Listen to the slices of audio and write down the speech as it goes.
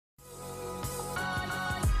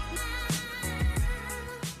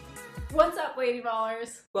Lady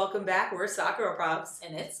Ballers? Welcome back. We're Sakura Props.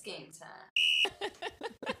 And it's game time.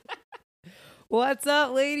 What's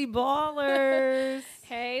up, Lady Ballers?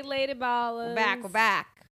 Hey, Lady Ballers. We're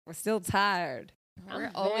back. We're still tired.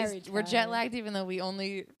 We're jet lagged, even though we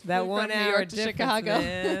only That flew 1 from New hour York to difference, Chicago.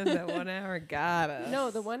 man. That 1 hour got us.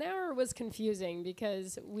 No, the 1 hour was confusing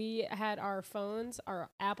because we had our phones,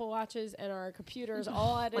 our Apple Watches, and our computers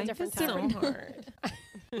all at a Life different is so time. hard.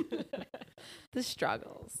 The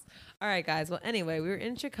struggles. All right, guys. Well, anyway, we were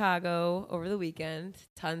in Chicago over the weekend.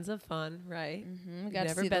 Tons of fun, right? We We've got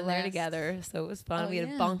never to see been the there last- together, so it was fun. Oh, we had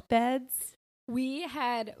yeah. bunk beds. We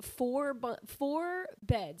had four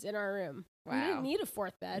beds in our room. We Wow. didn't need a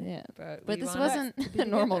fourth bed. Yeah, But but we this wanted wasn't to be a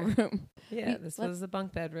normal together. room. Yeah, we- this let's- was the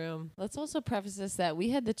bunk bedroom. Let's also preface this that we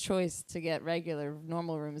had the choice to get regular,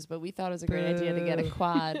 normal rooms, but we thought it was a great idea to get a Boo.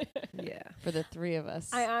 quad Yeah. for the three of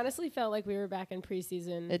us. I honestly felt like we were back in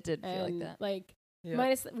preseason. It did feel like and, that. Like, Yeah.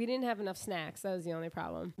 minus, we didn't have enough snacks. That was the only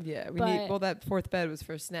problem. Yeah, But- well, that fourth bed was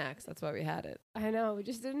for snacks. That's why we had it. I know. We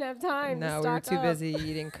just didn't have time. No, to we were stock too up. busy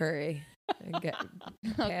eating curry and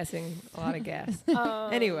passing a lot of gas.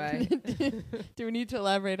 Anyway, Do we need to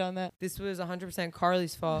elaborate on that? this was 100%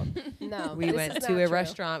 Carly's fault. No, We this went is to not a true.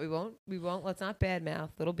 restaurant. We won't. Let's not badmouth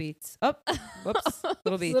Little Beats. Oh, whoops,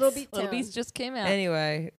 Little Beats. Little Beat Little Town. Beast just came out.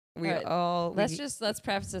 Anyway, we All right. all. Let's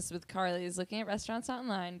preface this with Carly is looking at restaurants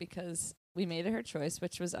online because we made it her choice,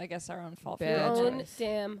 which was, I guess, our own fault. for Bad Your that own choice.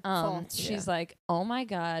 damn fault. She's like, "Oh my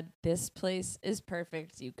God, this place is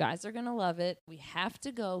perfect. You guys are gonna love it. We have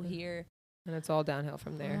to go here." and it's all downhill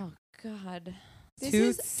from there. Oh God, This Toot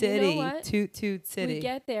is- you know City, what? Toot City. We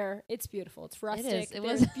get there. It's beautiful. It's rustic. It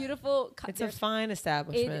There's was- beautiful. It's a there's- fine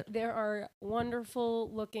establishment. there are wonderful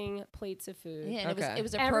looking plates of food. yeah, and Okay. it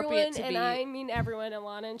was appropriate Everyone, to and be. I mean everyone,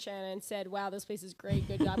 Alana and Shannon said, "Wow, this place is great.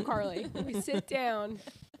 Good job, Carly." We sit down.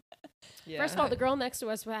 Yeah. First of all, the girl next to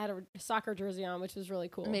us had a soccer jersey on, which was really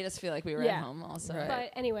cool. Made us feel like we were Yeah. at home. Also, Right.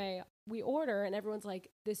 But anyway, we order, and everyone's like,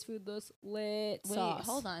 "This food looks lit." wait, sauce.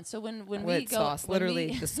 hold on. So when lit we go, sauce. when Literally,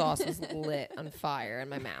 we- the sauce was lit on fire in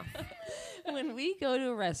my mouth. when we go to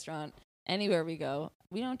a restaurant, anywhere we go,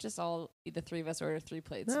 we don't just the three of us order 3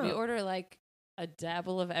 plates. We No. order like a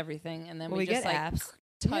dabble of everything, and then Well, we we just get like apps.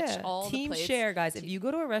 touch Yeah. all Team the plates. share, guys. If you go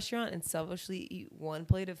to a restaurant and selfishly eat one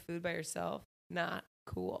plate of food by yourself, not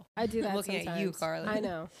cool. I do that. I'm looking at you, sometimes. Carly. I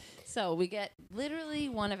know. So we get literally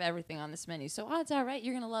one of everything on this menu. So odds are, right,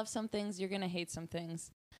 you're gonna love some things, you're gonna hate some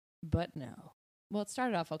things, but no. Well, it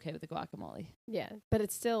started off okay with the guacamole. Yeah, but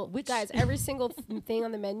it's still, Which- guys, every single thing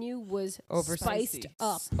on the menu was spiced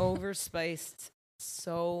up. Overspiced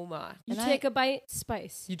so much. You And take a bite,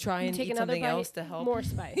 spice. You try and take eat another something bite, else to help more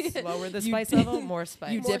spice. lower the You spice dip- level, more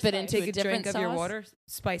spice. You More dip it spice. into Take a a different drink of your sauce. water,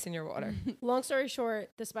 spice in your water. Long story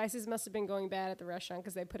short, the spices must have been going bad at the restaurant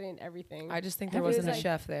because they put in everything. I just think there Everyone's wasn't a like,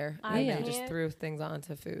 chef there. I And they can't- just threw things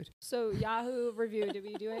onto food. So Yahoo review, did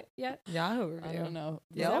we do it yet? Yahoo I review. don't know.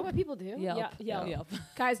 Is Yelp? that what people do? Yelp. Yelp.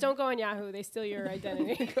 Guys, don't go on Yahoo. They steal your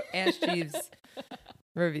identity. Ash Jeeves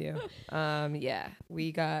review. Yeah,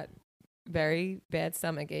 we got very bad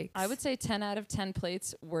stomach aches. I would say 10 out of 10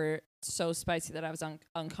 plates were so spicy that I was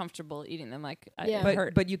uncomfortable eating them. Like, Yeah. it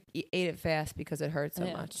hurt. but you ate it fast because it hurt so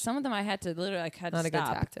Yeah. much. Some of them I had to literally had Not to a good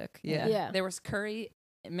stop. tactic. Yeah. Yeah. There was curry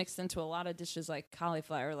mixed into a lot of dishes like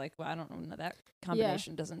cauliflower. Like, well, I don't know. That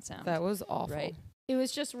combination doesn't sound That was awful. right. It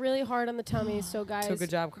was just really hard on the tummy. So guys, So good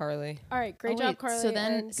job, Carly. all right, great Oh, job, wait, Carly. So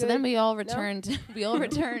then, and so then good- we all returned. We all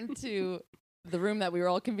returned to the room that we were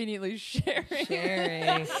all conveniently sharing. Sharing. You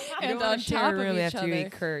And don't wanna on share top a of room each after you other.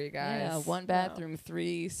 eat curry, guys. Yeah, one bathroom,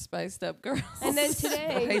 3 spiced up girls. And then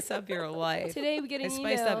today, Spice up your life. today we get I an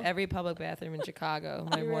spiced email. up every public bathroom in Chicago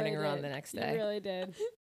my You morning really around did. the next You day. really did.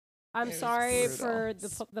 I'm It was sorry brutal. for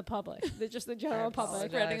the public, just the general I public. apologize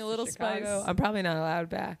Spreading a to little Chicago. spice. I'm probably not allowed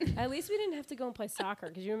back. At least we didn't have to go and play soccer.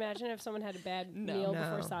 Could you imagine if someone had a bad No. meal No.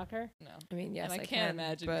 before soccer? No. I mean, yes, and I I can't can,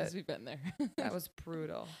 imagine but because we've been there. that was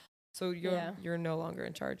brutal. So Yeah. you're no longer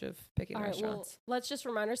in charge of picking All right, well, restaurants. let's just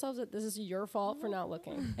remind ourselves that this is your fault for not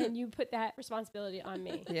looking, and you put that responsibility on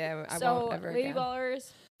me. Yeah, I so, won't ever Lady again.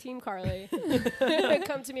 Ballers, Team Carly,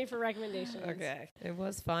 come to me for recommendations. Okay. It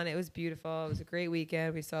was fun. It was beautiful. It was a great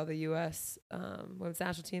weekend. We saw the U.S. Women's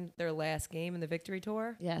national team, their last game in the victory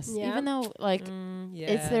tour. Yes. Yeah. Even though, like,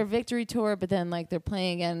 Yeah. it's their victory tour, but then, like, they're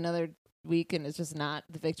playing again another week and it's just not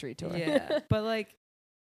the victory tour. Yeah. But, like,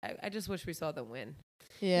 I just wish we saw them win.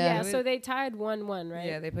 Yeah, it so was- they tied 1-1, right?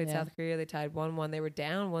 Yeah, they played Yeah. South Korea. They tied 1-1. They were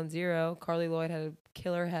down 1-0. Carly Lloyd had a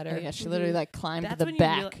killer header. Oh, yeah, she literally, like, climbed That's the when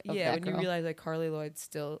back you of yeah, that when girl. you realize like Carly Lloyd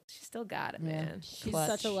she still got it, Yeah. man. She's Clutch.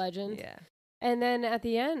 such a legend. Yeah. And then at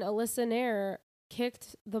the end, Alyssa Nair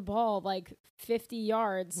kicked the ball like 50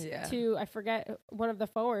 yards Yeah. to, I forget, one of the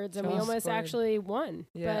forwards, and we Josh almost scored. actually won.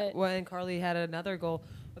 Yeah. But Well, and Carly had another goal.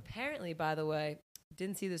 Apparently, by the way,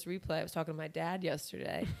 didn't see this replay. I was talking to my dad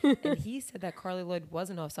yesterday, and he said that Carly Lloyd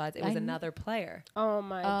wasn't offsides. It was another player, oh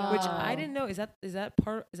my God. which I didn't know. Is that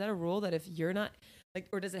a rule that if you're not like,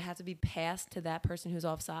 or does it have to be passed to that person who's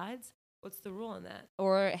offsides? What's the rule on that?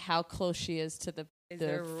 Or how close she is to the Is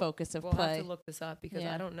there a focus of We'll play. have to look this up because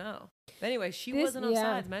Yeah. I don't know. But anyway, she This- wasn't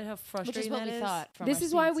yeah. offsides. Imagine how Which frustrating is what that we is. thought from This our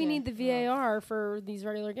is why seats, we yeah. need the VAR for these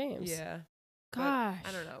regular games. Yeah. But Gosh.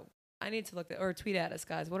 I don't know. I need to look at or tweet at us,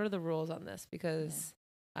 guys. What are the rules on this? Because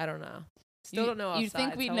I don't know. Still don't know. You'd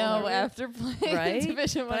think offsides. we'd How know old are we? after playing Right?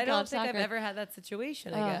 Division But One I don't college think soccer. I've ever had that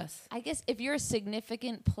situation. I guess. I guess if you're a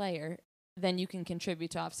significant player, then you can contribute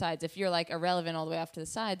to offsides. If you're like irrelevant all the way off to the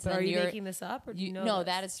sides, But then are you you're making this up, or do you know? no, this?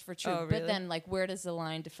 that is for true. Oh, But really? then, like, where does the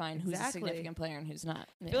line define who's a Exactly. significant player and who's not?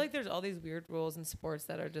 I feel like there's all these weird rules in sports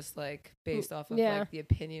that are just like based off of yeah. like the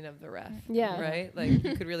opinion of the ref. Yeah. Right. Like you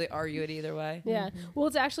could really argue it either way. Yeah. Well,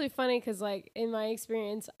 it's actually funny because, like, in my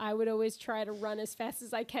experience, I would always try to run as fast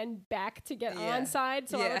as I can back to get Yeah. onside,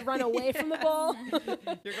 so I Yeah. would run away from the Yes. ball.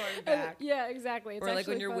 You're going And- back. yeah, exactly. It's Or like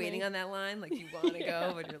when actually you're funny. waiting on that line, like you want to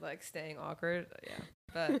go, but you're like staying awkward. Yeah.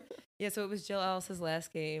 But yeah, so it was Jill Ellis's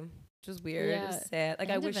last game, which was weird. It Yeah. was sad. Like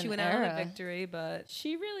I End of wish she an went out on a era. victory, but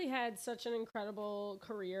She really had such an incredible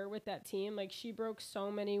career with that team. Like, she broke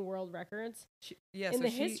so many world records yeah. in so the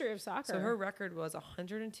she, history of soccer. So her record was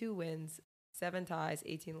 102 wins, 7 ties,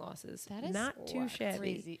 18 losses. That is not too shabby.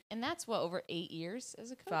 crazy. And that's what, over 8 years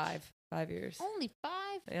as a coach? 5 years. Only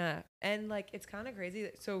 5? Yeah, and like it's kind of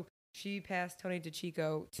crazy. So she passed Tony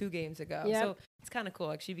DeChico 2 games ago. Yep. So it's kind of cool.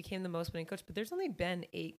 Like she became the most winning coach, but there's only been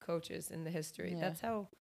 8 coaches in the history. Yeah. That's how,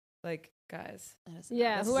 like, guys. That is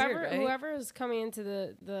Yeah, That's whoever weird, right? whoever is coming into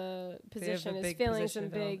the they have a position is big filling position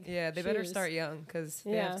some to fill. big. Yeah, they better shoes. start young because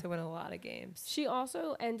they Yeah. have to win a lot of games. She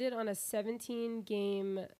also ended on a 17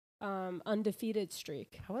 game undefeated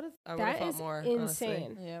streak. I would have That thought is more.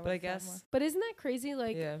 insane. Yeah, But I would've thought guess more. But isn't that crazy?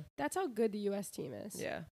 Like, yeah, that's how good the U.S. team is.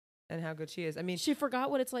 yeah, and how good she is. I mean, She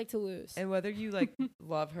forgot what it's like to lose. and whether you like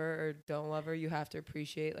love her or don't love her, you have to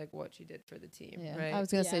appreciate like what she did for the team, Yeah. right? I was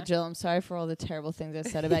gonna say, Yeah. Jill, I'm sorry for all the terrible things I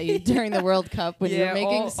said about you during the World Cup when you were making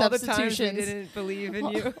all the times we substitutions. didn't believe in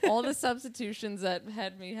you. all the substitutions that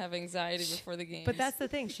had me have anxiety before the game. But that's the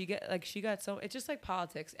thing. She got so. It's just like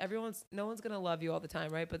politics. No one's gonna love you all the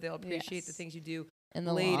time, right? But they'll appreciate the Yes. things you do in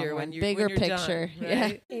the later long when run. you're Bigger when you're picture. Done, Yeah.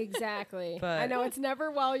 right? Exactly. But- I know it's never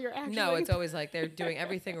while you're actually. No, it's always like they're doing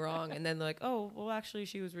everything wrong, and then they're like, oh, well, actually,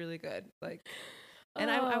 she was really good. Like, and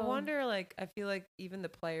I Oh. wonder, like, I feel like even the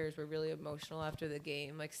players were really emotional after the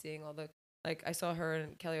game, like seeing all the. Like I saw her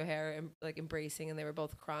and Kelly O'Hara like embracing, and they were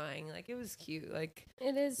both crying. Like it was cute. Like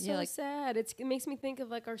It is Yeah, so like- sad. It makes me think of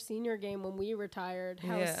like our senior game when we retired.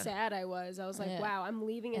 How Yeah. sad I was. I was like, Yeah. wow, I'm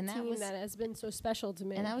leaving a And that team was- that has been so special to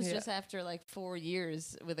me. And that was Yeah. just after like 4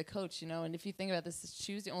 years with a coach, you know. And if you think about this,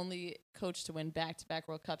 she was the only coach to win back-to-back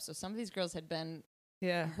World Cups. So some of these girls had been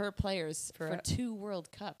yeah, her players for For- 2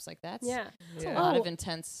 World Cups. Like that's yeah. a yeah. lot Oh. of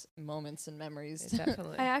intense moments and memories.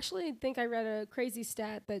 Definitely. I actually think I read a crazy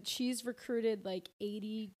stat that she's recruited like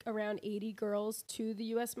around 80 girls to the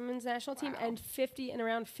U.S. women's national team, Wow. and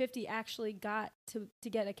around 50 actually got to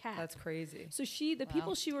get a cap. That's crazy. So the Wow.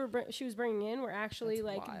 people she was bringing in were actually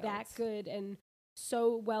That's like wild. that good and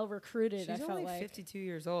so well recruited. I She's felt only like 52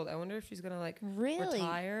 years old. I wonder if she's gonna like Really?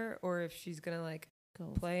 retire or if she's gonna like Go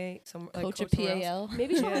play some like coach a somewhere else. PAL.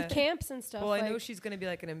 maybe she'll Yeah. have camps and stuff. Well, I know like- she's gonna be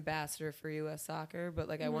like an ambassador for U.S. soccer, but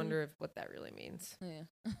like I Mhm. wonder if what that really means.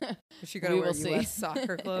 Yeah. Is she gonna We wear will see. U.S.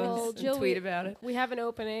 soccer clothes Well, and Jill, tweet about it? we have an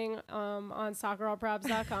opening on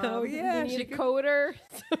soccerallprops.com. Oh, yeah, we she need a could- coder.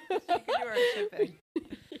 She could do our shipping.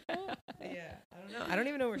 Yeah, I don't know. I don't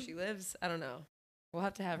even know where she lives. I don't know. We'll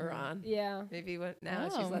have to have her on. Yeah. Maybe now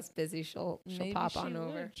that Oh. she's less busy, she'll Maybe pop she on would.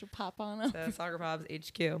 over She'll pop on over. to Soccer Pops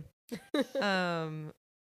HQ.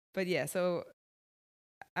 But yeah, so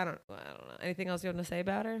I don't know. Anything else you want to say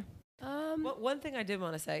about her? Well, one thing I did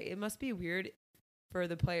want to say, it must be weird for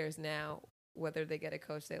the players now whether they get a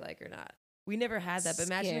coach they like or not. We never had that, but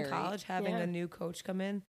imagine in Scary. college having Yeah. a new coach come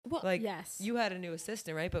in. Well, Like yes. you had a new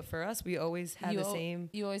assistant, right? But for us, we always had You the al- same.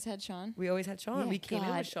 You always had Sean. We always had Sean. Yeah, We came in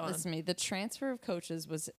God, with Sean. Listen to me. The transfer of coaches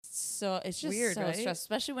was it's just Weird, so right? stressful,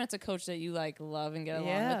 especially when it's a coach that you like love and get along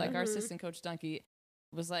Yeah. with. Like our Mhm. assistant coach Dunky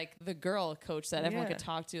was like the girl coach that everyone Yeah. could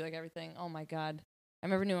talk to, like everything. Oh my God. I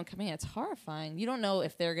remember anyone coming in. It's horrifying. You don't know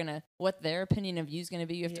if they're gonna what their opinion of you is gonna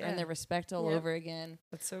be. You have to earn their respect all over again.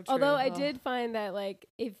 That's so true. Although I did find that like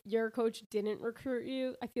if your coach didn't recruit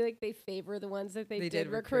you, I feel like they favor the ones that they did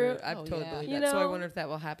recruit. I totally believe You that. So I know? wonder if that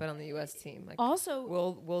will happen on the U.S. team. Like, Also,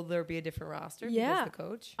 will there be a different roster? Yeah. Because the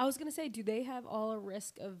coach. I was gonna say, do they have all a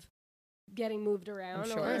risk of getting moved around?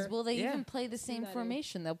 sure. Or Will they Yeah. even play the same Nutty.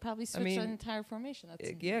 formation? They'll probably switch the mean, entire formation. That's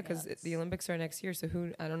Because nuts. the Olympics are next year. So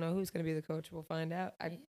I don't know who's going to be the coach. We'll find out.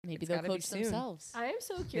 Maybe it's they'll gotta be coach soon. themselves. I am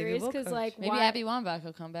so curious we'll because coach. like Maybe why? Abby Wambach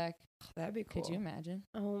will come back. That'd be cool. Could you imagine?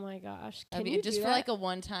 Oh my gosh! Can That'd be you just do for that? like a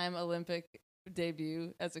one-time Olympic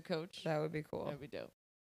debut as a coach. That would be cool. That'd be dope.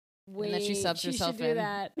 Wait, then she subs herself should do in.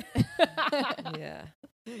 that. Yeah.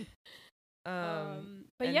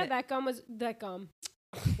 But and yeah, the- that gum.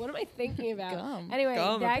 What am I thinking about? Gum. Anyway,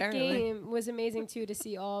 Gum, that apparently. game was amazing too to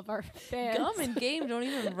see all of our fans. Gum and game don't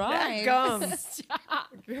even rhyme. Gum. Stop.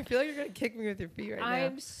 I feel like you're going to kick me with your feet right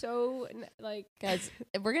I'm so like. Guys,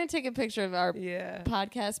 we're gonna take a picture of our now. Yeah.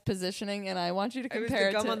 podcast positioning, and I want you to It was compare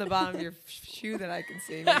the gum to on the bottom of your shoe that I can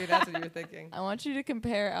see. Maybe that's what you were thinking. I want you to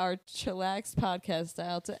compare our chillaxed podcast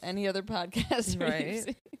style to any other podcast.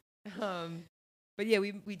 Right. But yeah,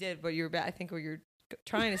 we did. But I think what you're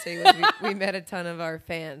trying to say was we met a ton of our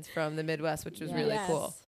fans from the Midwest, which was really Yes.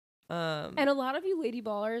 cool. And a lot of you lady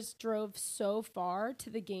ballers drove so far to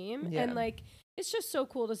the game, Yeah. and like it's just so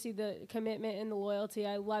cool to see the commitment and the loyalty.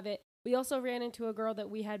 I love it. We also ran into a girl that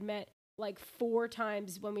we had met like 4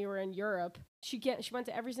 times when we were in Europe. She went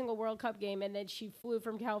to every single World Cup game, and then she flew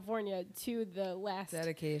from California to the last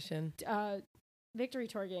dedication. Victory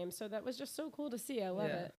Tour game. So that was just so cool to see. I love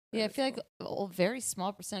it. Yeah, I feel like a very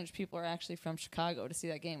small percentage of people are actually from Chicago to see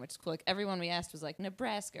that game, which is cool. Like everyone we asked was like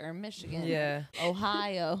Nebraska or Michigan, Yeah.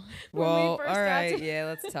 Ohio. When we Well, first all got right. to- Yeah,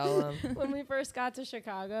 let's tell them. When we first got to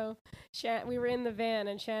Chicago, we were in the van,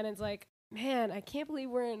 and Shannon's like, "Man, I can't believe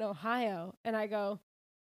we're in Ohio." And I go,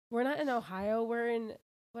 "We're not in Ohio. We're in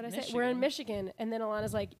what I say? We're in Michigan." And then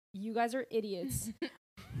Alana's like, "You guys are idiots.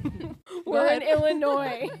 We're in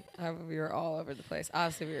Illinois." We were all over the place.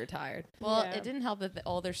 Obviously, we were tired. Well, Yeah. it didn't help that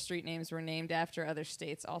all their street names were named after other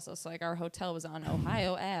states also. So like our hotel was on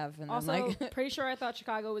Ohio Ave, and Also, then like pretty sure I thought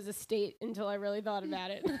Chicago was a state until I really thought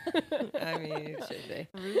about it. I mean, it should be.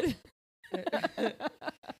 rude.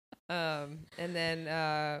 And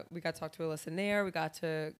then we got to talk to Alyssa Nair. We got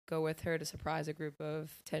to go with her to surprise a group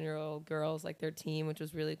of 10-year-old girls, like their team, which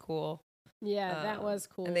was really cool. Yeah, that was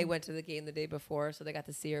cool. And they went to the game the day before, so they got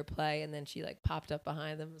to see her play. And then she like popped up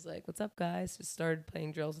behind them, was like, "What's up, guys?" Just started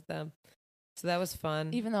playing drills with them. So that was fun.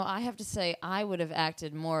 Even though I have to say I would have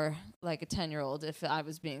acted more like a 10-year-old if I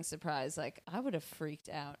was being surprised. Like I would have freaked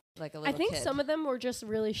out like a little I think kid. some of them were just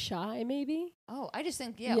really shy, maybe. Oh, I just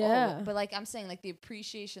think yeah. Yeah. But like I'm saying, like the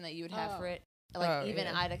appreciation that you would have Oh. for it, like Oh, even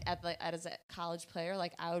yeah. as a college player,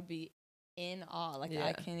 like I would be in awe. Like Yeah.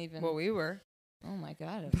 I can't even. Well, we were. Oh my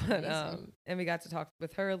god, it was But amazing. and we got to talk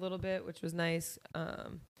with her a little bit, which was nice.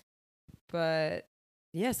 But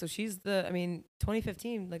yeah, so she's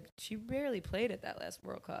 2015, like she barely played at that last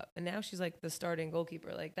World Cup, and now she's like the starting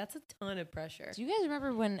goalkeeper. Like that's a ton of pressure. Do you guys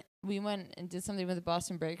remember when we went and did something with the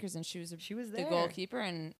Boston Breakers and she was there. the goalkeeper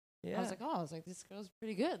and Yeah. I was like, this girl's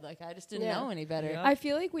pretty good. Like I just didn't Yeah. know any better. Yeah. I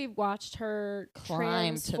feel like we've watched her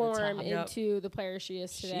Climb to the transform top. Yep. into the player she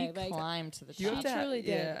is today. She Like climbed to the You she have top. to ha- truly did.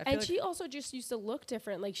 yeah, I feel And like- she also just used to look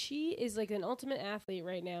different. Like she is like an ultimate athlete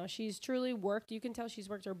right now. She's truly worked. You can tell she's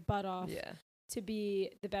worked her butt off Yeah. to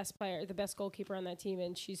be the best player, the best goalkeeper on that team,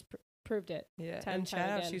 and she's proved it. Yeah. Time And and time shout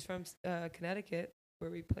out, again. she's from Connecticut,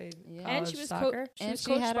 where we played Yeah. And college she was soccer. she And was she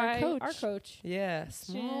coached had our by coach. our coach. Yeah.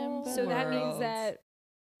 Small Jim So that means world. that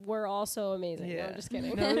we're also amazing. No, Yeah. I'm just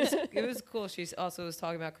kidding. No, it was cool. She also was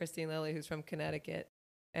talking about Christine Lilly, who's from Connecticut,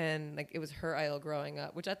 and like it was her idol growing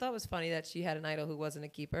up, which I thought was funny that she had an idol who wasn't a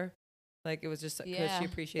keeper. Like it was just because Yeah, she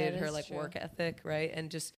appreciated that her is like true. work ethic, right? And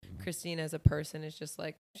just Christine as a person is just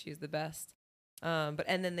like she's the best.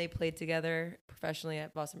 And then they played together professionally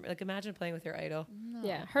at Boston. Like imagine playing with your idol. No,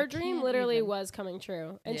 Yeah, I her dream can't literally even. was coming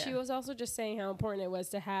true. And she Yeah. was also just saying how important it was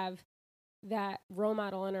to have that role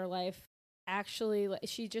model in her life. Actually, like,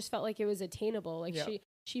 she just felt like it was attainable. Like Yep.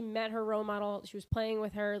 she met her role model. She was playing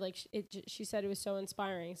with her. Like she said it was so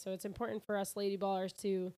inspiring. So it's important for us lady ballers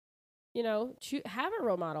to, have a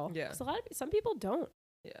role model. Yeah. 'Cause some people don't.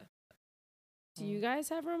 Yeah. Do you guys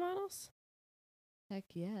have role models? Heck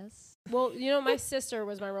yes. Well, my sister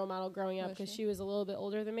was my role model growing up Was because she? she was a little bit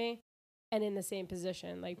older than me and in the same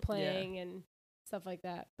position, like playing and stuff like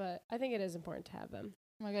that. But I think it is important to have them.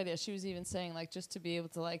 Oh my god, yeah. She was even saying like just to be able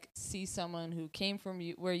to like see someone who came from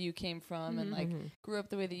you where you came from and like Mhm. grew up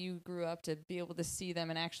the way that you grew up to be able to see them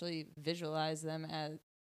and actually visualize them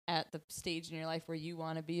at the stage in your life where you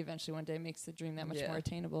want to be eventually one day makes the dream that much more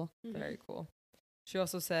attainable. Very cool. She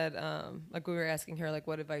also said, like we were asking her, like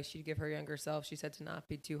what advice she'd give her younger self. She said to not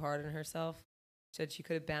be too hard on herself. She said she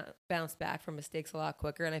could have bounced back from mistakes a lot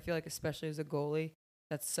quicker. And I feel like especially as a goalie,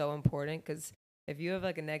 that's so important because if you have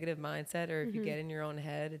like a negative mindset or if you get in your own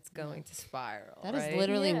head, it's going to spiral. That is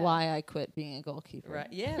literally why I quit being a goalkeeper. Right.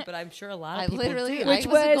 Yeah, but I'm sure a lot of people do. Which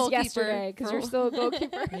was yesterday because you're still a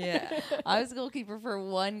goalkeeper. Yeah. I was a goalkeeper for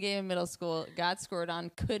one game in middle school, got scored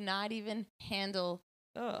on, could not even handle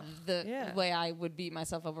the way I would beat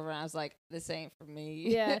myself up when I was like, this ain't for me.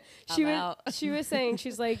 Yeah. She was saying,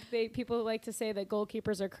 she's like, people like to say that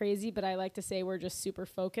goalkeepers are crazy, but I like to say we're just super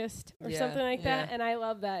focused or something like that. And I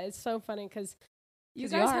love that. It's so funny because you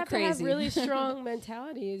guys have to have really strong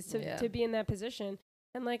mentalities to be in that position.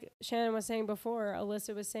 And like Shannon was saying before,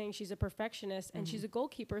 Alyssa was saying she's a perfectionist and she's a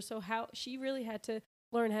goalkeeper. So how she really had to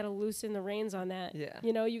learn how to loosen the reins on that. Yeah.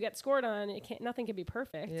 You know, you get scored on, nothing can be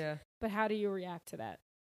perfect. Yeah. But how do you react to that?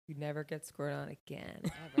 You never get scored on again.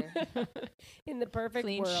 Ever. In the perfect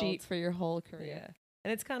clean world. sheet for your whole career. Yeah.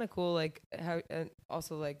 And it's kind of cool, like how, and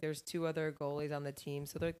also like there's 2 other goalies on the team,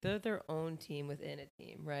 so they're their own team within a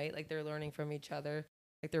team, right? Like they're learning from each other,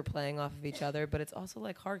 like they're playing off of each other. But it's also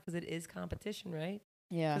like hard because it is competition, right?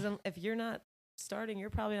 Yeah. Because if you're not starting, you're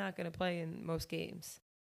probably not going to play in most games.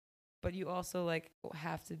 But you also like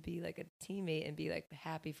have to be like a teammate and be like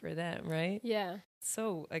happy for them, right? Yeah.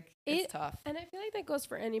 So like it's tough. And I feel like that goes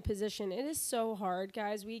for any position. It is so hard,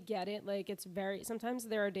 guys. We get it. Like sometimes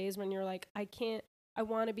there are days when you're like, I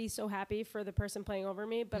want to be so happy for the person playing over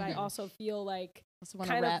me, but I also feel like I just want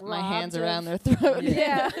to wrap my hands around their throat.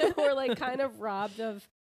 Yeah. Or like kind of robbed of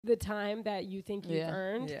the time that you think you've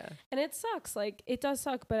earned. Yeah. And it sucks. Like it does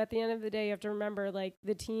suck. But at the end of the day, you have to remember like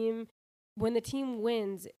when the team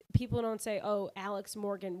wins, people don't say, oh, Alex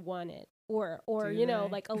Morgan won it. Or you know,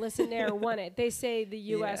 like Alyssa Nair won it. They say the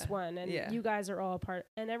U.S. won, and you guys are all a part.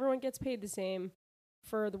 And everyone gets paid the same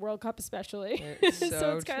for the World Cup especially.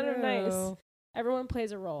 So it's kind of nice. Everyone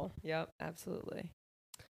plays a role. Yep, absolutely.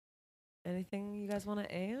 Anything you guys want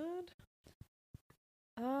to add?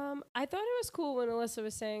 I thought it was cool when Alyssa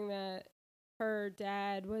was saying that her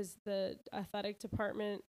dad was the athletic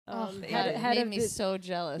department. Head made me so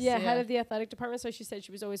jealous. Yeah, head of the athletic department. So she said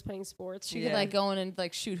she was always playing sports. She could like go in and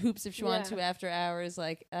like shoot hoops if she wanted to after hours.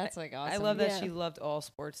 Like that's like awesome. I love that she loved all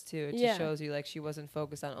sports too. It just shows you like she wasn't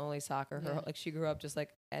focused on only soccer. Like she grew up just like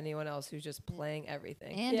anyone else who's just playing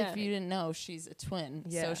everything. And if you didn't know, she's a twin.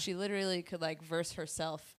 So she literally could like verse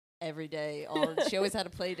herself every day. She always had a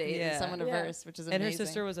play date and someone to verse, which is amazing. And her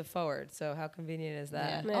sister was a forward, so how convenient is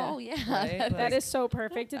that? Oh yeah, right? That is so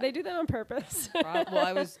perfect. Did they do that on purpose? Well,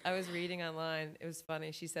 I was reading online. It was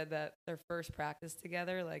funny. She said that their first practice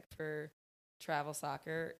together, like for travel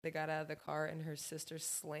soccer, they got out of the car and her sister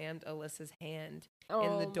slammed Alyssa's hand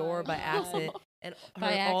in the door by accident, and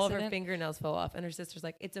all of her fingernails fell off. And her sister's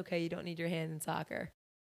like, "It's okay, you don't need your hand in soccer."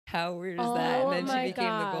 How weird is that? And then she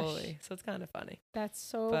became the goalie. So it's kind of funny. That's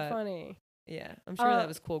so funny. Yeah. I'm sure that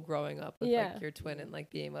was cool growing up with like your twin and like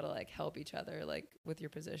being able to like help each other like with your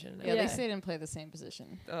position. Yeah, they say didn't play the same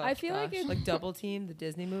position. Oh, I feel like like Double Team, the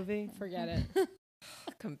Disney movie. Forget it.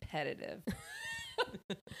 Competitive.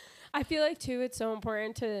 I feel like too it's so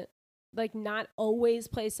important to like not always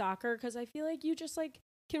play soccer because I feel like you just like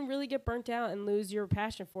can really get burnt out and lose your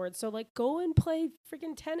passion for it. So like go and play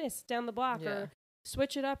freaking tennis down the block or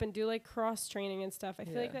switch it up and do like cross training and stuff. I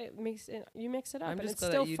feel like that makes it, you mix it up and it's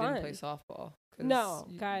still fun. Didn't play softball. No,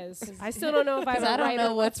 guys, I still don't know if I don't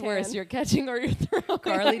know what's worse, you're catching or you're throwing.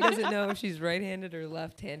 Carly doesn't know if she's right-handed or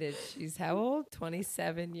left-handed. She's how old?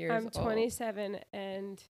 27 years old. I'm 27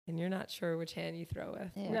 and you're not sure which hand you throw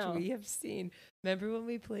with, which we have seen. Remember when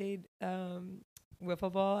we played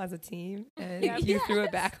wiffle ball as a team and you threw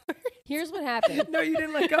it backwards? Here's what happened. No, you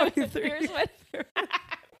didn't let go. You threw Here's what happened.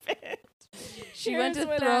 She went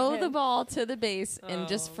to throw the ball to the base and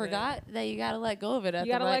just forgot that you got to let go of it at the right point.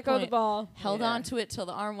 You got to let go of the ball. Held on to it till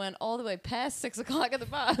the arm went all the way past 6 o'clock at the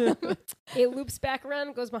bottom. It loops back around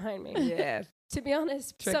and goes behind me. Yeah. To be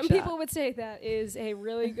honest, some people would say that is a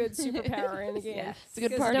really good superpower in the game. Yes. It's a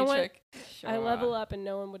good party trick. I level up and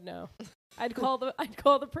no one would know. I'd call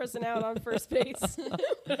the person out on first base.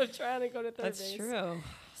 I'm trying to go to third base. That's true.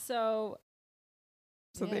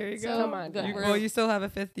 So there you go. So come on. Well, you still have a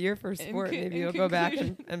 5th year for sport. Maybe you'll go back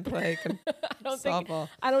and play softball.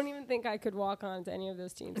 I don't even think I could walk on to any of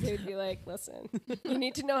those teams. They would be like, listen, you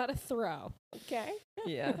need to know how to throw. Okay?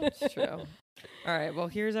 Yeah, it's true. All right. Well,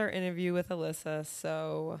 here's our interview with Alyssa.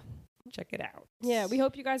 So check it out. Yeah, we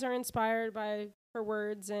hope you guys are inspired by her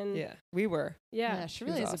words. And yeah, we were. Yeah, she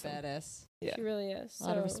really is awesome. A badass. Yeah. She really is. A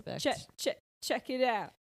lot of respect. Check it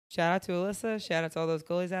out. Shout out to Alyssa. Shout out to all those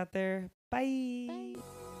goalies out there. Bye.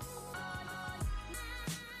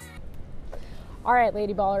 All right,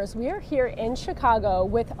 Lady Ballers, we are here in Chicago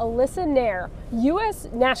with Alyssa Nair, U.S.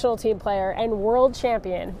 national team player and world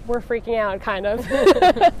champion. We're freaking out, kind of.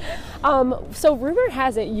 So rumor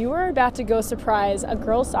has it you are about to go surprise a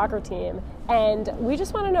girls' soccer team, and we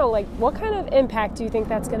just want to know, like, what kind of impact do you think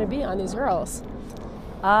that's going to be on these girls?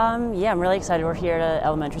 Yeah, I'm really excited. We're here at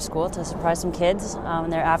elementary school to surprise some kids in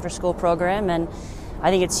their after-school program, and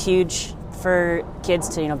I think it's huge for kids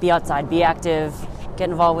to, be outside, be active,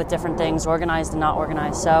 get involved with different things, organized and not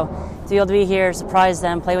organized. So to be able to be here, surprise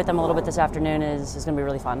them, play with them a little bit this afternoon is going to be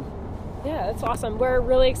really fun. Yeah, that's awesome. We're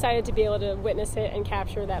really excited to be able to witness it and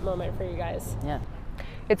capture that moment for you guys. Yeah.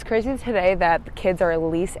 It's crazy today that the kids are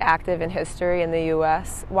least active in history in the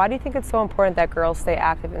U.S. Why do you think it's so important that girls stay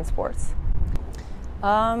active in sports?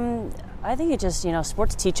 I think it just,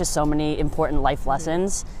 sports teaches so many important life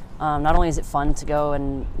lessons. Not only is it fun to go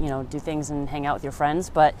and, do things and hang out with your friends,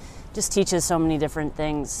 but just teaches so many different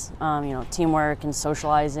things, teamwork and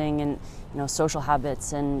socializing and, social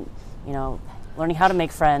habits and, learning how to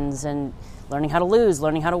make friends and learning how to lose,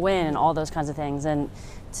 learning how to win and all those kinds of things. And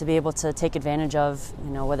to be able to take advantage of,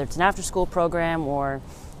 whether it's an after-school program or,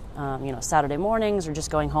 Saturday mornings or just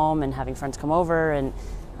going home and having friends come over and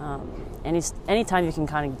anytime you can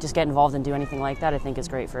kind of just get involved and do anything like that, I think is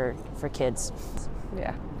great for kids.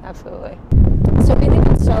 Yeah, absolutely. So we think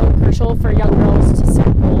it's so crucial for young girls to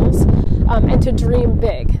set goals and to dream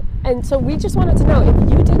big. And so we just wanted to know, if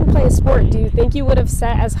you didn't play a sport, do you think you would have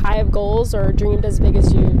set as high of goals or dreamed as big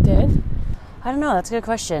as you did? I don't know. That's a good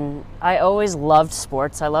question. I always loved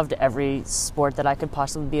sports. I loved every sport that I could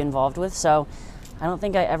possibly be involved with. So I don't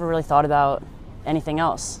think I ever really thought about anything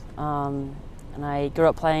else. And I grew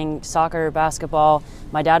up playing soccer, basketball.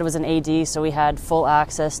 My dad was an AD, so we had full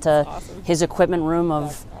access to his equipment room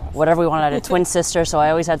of whatever we wanted. I had a twin sister, so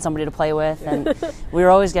I always had somebody to play with. And we were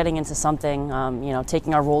always getting into something,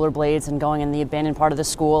 taking our rollerblades and going in the abandoned part of the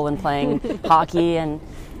school and playing hockey. And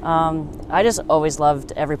I just always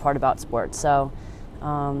loved every part about sports. So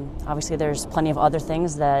obviously there's plenty of other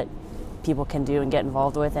things that people can do and get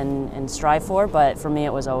involved with and strive for, but for me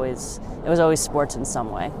it was always sports in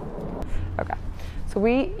some way. Okay. So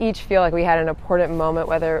we each feel like we had an important moment,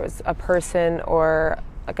 whether it was a person or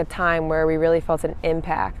like a time where we really felt an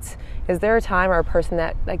impact. Is there a time or a person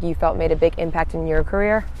that you felt made a big impact in your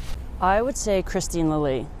career? I would say Christine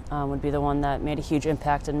Lilly would be the one that made a huge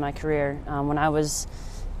impact in my career. When I was,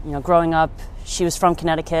 growing up, she was from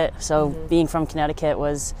Connecticut, so being from Connecticut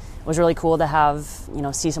was really cool to have,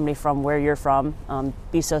 see somebody from where you're from,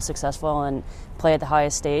 be so successful and play at the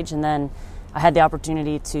highest stage. And then I had the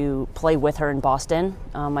opportunity to play with her in Boston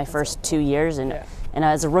my first 2 years, and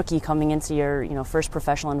as a rookie coming into your first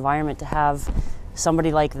professional environment, to have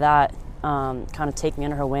somebody like that kind of take me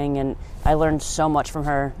under her wing, and I learned so much from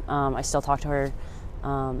her. I still talk to her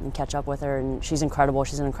and catch up with her, and she's incredible.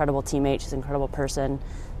 She's an incredible teammate. She's an incredible person,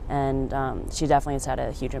 and she definitely has had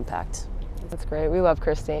a huge impact. That's great. We love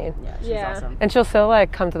Christine. Yeah, she's awesome. And she'll still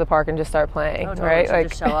come to the park and just start playing, right? She'll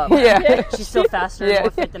just show up. Yeah. She's still faster and more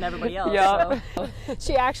fit than everybody else. Yeah. So.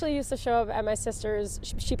 She actually used to show up at my sister's.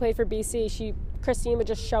 She played for BC. Christine would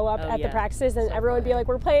just show up at the practices, and everyone would be like,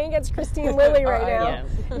 "We're playing against Christine Lilly right now."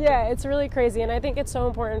 Yeah, it's really crazy, and I think it's so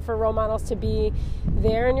important for role models to be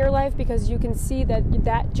there in your life, because you can see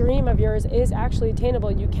that dream of yours is actually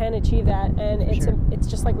attainable. You can achieve that, and it's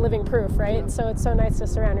just like living proof, right? So it's so nice to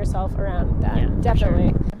surround yourself around that. Yeah,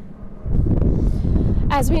 definitely.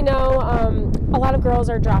 As we know, a lot of girls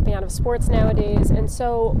are dropping out of sports nowadays, and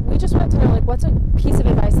so we just want to know, what's a piece of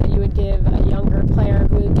advice that you would give a younger player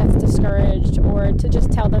who gets discouraged, or to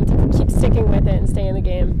just tell them to keep sticking with it and stay in the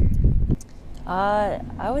game?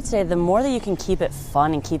 I would say the more that you can keep it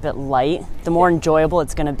fun and keep it light, the more enjoyable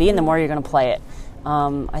it's going to be, and the more you're going to play it.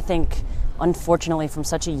 I think, unfortunately, from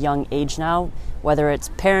such a young age now, whether it's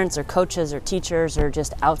parents or coaches or teachers or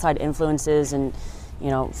just outside influences and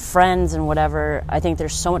friends and whatever, I think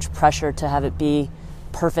there's so much pressure to have it be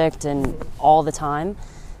perfect and all the time.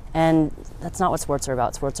 And that's not what sports are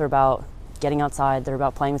about. Sports are about getting outside. They're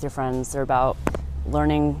about playing with your friends. They're about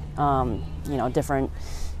learning, different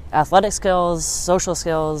athletic skills, social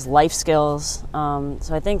skills, life skills. So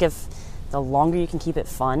I think if the longer you can keep it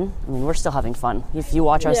fun, we're still having fun. If you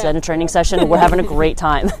watch us at a training session, we're having a great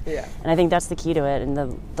time. And I think that's the key to it. And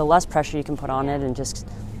the less pressure you can put on it, and just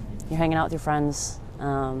you're hanging out with your friends,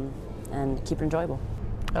 and keep it enjoyable.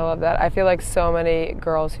 I love that. I feel like so many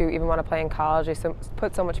girls who even want to play in college, they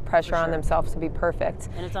put so much pressure on themselves to be perfect.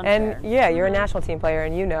 And it's unfair. And yeah, you're a national team player,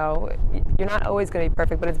 and you know you're not always going to be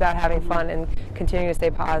perfect, but it's about having fun and continuing to stay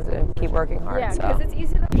positive and keep working hard. Yeah, because it's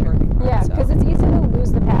easy to it's easy to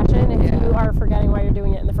lose the passion if you are forgetting why you're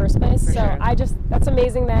doing it in the first place. That's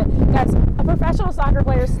amazing that a professional soccer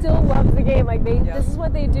player still loves the game. Like this is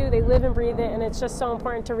what they do. They live and breathe it, and it's just so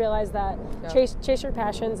important to realize that chase your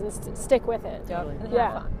passions and stick with it. And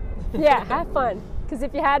have fun. Yeah, have fun. Because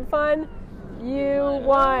if you had fun, you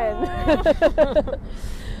won.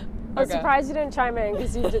 I was surprised you didn't chime in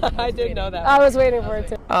because you did. I did know that. I was waiting for it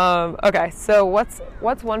too. Okay, so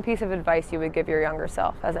what's one piece of advice you would give your younger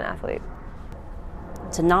self as an athlete?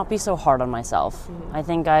 To not be so hard on myself. I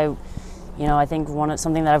think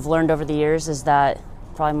something that I've learned over the years is that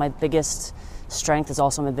probably my biggest strength is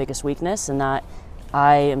also my biggest weakness, and that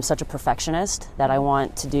I am such a perfectionist that I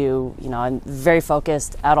want to do, I'm very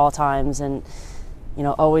focused at all times and,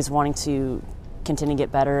 always wanting to continue to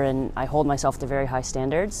get better, and I hold myself to very high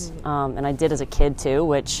standards. And I did as a kid too,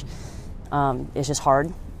 which is just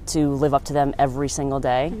hard to live up to them every single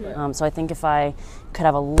day. So I think if I could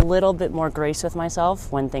have a little bit more grace with myself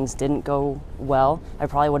when things didn't go well, I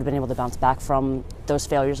probably would have been able to bounce back from those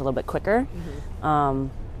failures a little bit quicker. And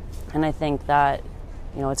I think that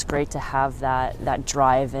it's great to have that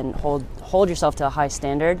drive and hold yourself to a high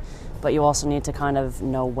standard, but you also need to kind of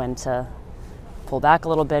know when to pull back a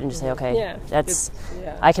little bit and just say, okay,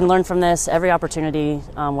 I can learn from this. Every opportunity,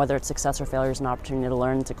 whether it's success or failure, is an opportunity to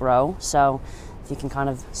learn, to grow. So if you can kind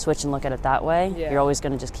of switch and look at it that way, you're always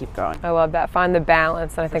going to just keep growing. I love that. Find the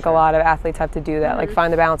balance, and I think a lot of athletes have to do that. Like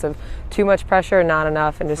find the balance of too much pressure, not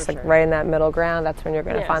enough, and just right in that middle ground. That's when you're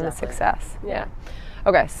going to find the success.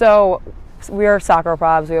 Okay, so we are soccer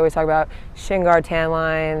probs. We always talk about shin guard tan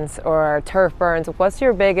lines or turf burns. What's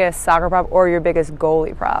your biggest soccer prob or your biggest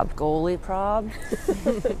goalie prob? Goalie prob?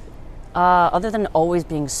 Other than always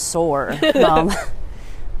being sore, it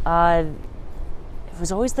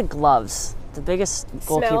was always the gloves. The biggest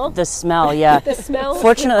goalkeeper. The smell, yeah. The smell.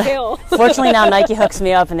 Fortunately, now Nike hooks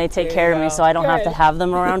me up and they take care of me, so I don't have to have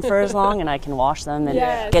them around for as long, and I can wash them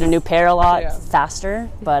and get a new pair a lot faster.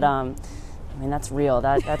 But that's real.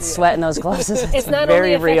 That sweat in those gloves is it's not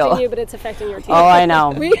very only real. affecting you, but it's affecting your team. Oh, I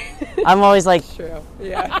know. I'm always like,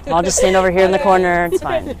 I'll just stand over here in the corner. It's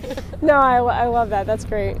fine. No, I love that. That's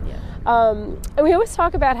great. And we always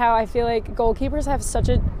talk about how I feel like goalkeepers have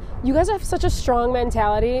you guys have such a strong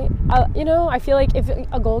mentality. I feel like if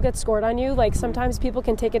a goal gets scored on you, like sometimes people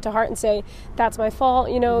can take it to heart and say, that's my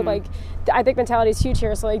fault. Like I think mentality is huge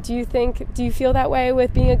here. So like, do you feel that way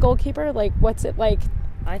with being a goalkeeper? Like, what's it like?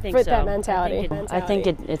 I think for so. that mentality. I think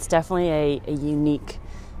it's definitely a unique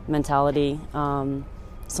mentality.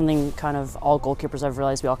 Something kind of all goalkeepers, I've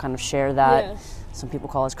realized we all kind of share that. Yeah. Some people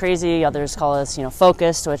call us crazy, others call us,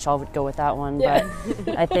 focused, which I would go with that one. Yeah.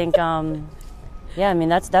 But I think,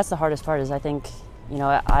 that's the hardest part is I think,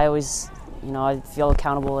 I always, I feel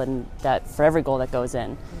accountable and that for every goal that goes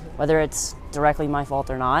in, whether it's directly my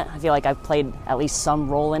fault or not, I feel like I've played at least some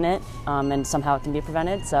role in it, and somehow it can be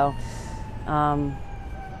prevented. So,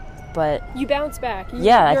 but you bounce back.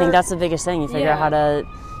 I think that's the biggest thing. You figure out how to,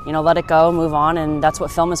 let it go, move on, and that's what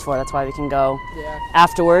film is for. That's why we can go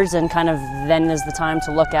afterwards and kind of then is the time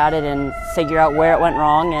to look at it and figure out where it went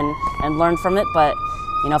wrong and learn from it. But,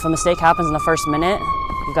 if a mistake happens in the first minute,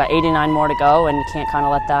 you've got 89 more to go and you can't kind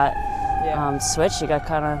of let that switch. You got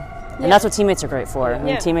kind of, and that's what teammates are great for. I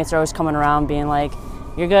mean, teammates are always coming around being like,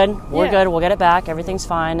 you're good, we're good, we'll get it back, everything's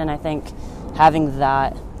fine. And I think having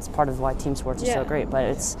that, it's part of why team sports are so great, but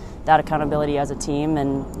it's that accountability as a team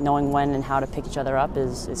and knowing when and how to pick each other up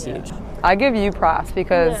is huge. I give you props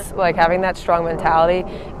because like having that strong mentality,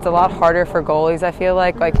 it's a lot harder for goalies. I feel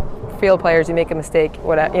like field players, you make a mistake,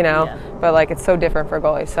 but like it's so different for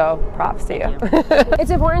goalies. So props to you.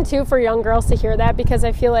 It's important too for young girls to hear that because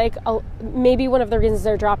I feel like maybe one of the reasons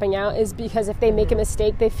they're dropping out is because if they make a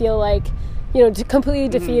mistake, they feel like completely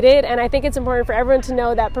defeated. And I think it's important for everyone to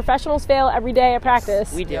know that professionals fail every day at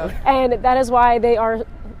practice. We do. And that is why they are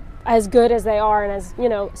as good as they are and as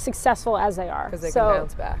successful as they are. Because they can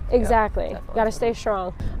bounce back. Exactly. Got to stay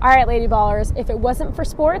strong. All right, Lady Ballers. If it wasn't for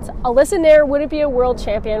sports, Alyssa Nair wouldn't be a world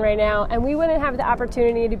champion right now, and we wouldn't have the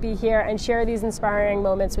opportunity to be here and share these inspiring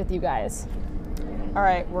moments with you guys. All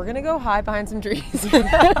right, we're going to go hide behind some trees.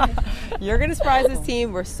 You're going to surprise this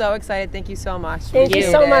team. We're so excited. Thank you so much. Thank you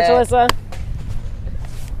so much, Alyssa.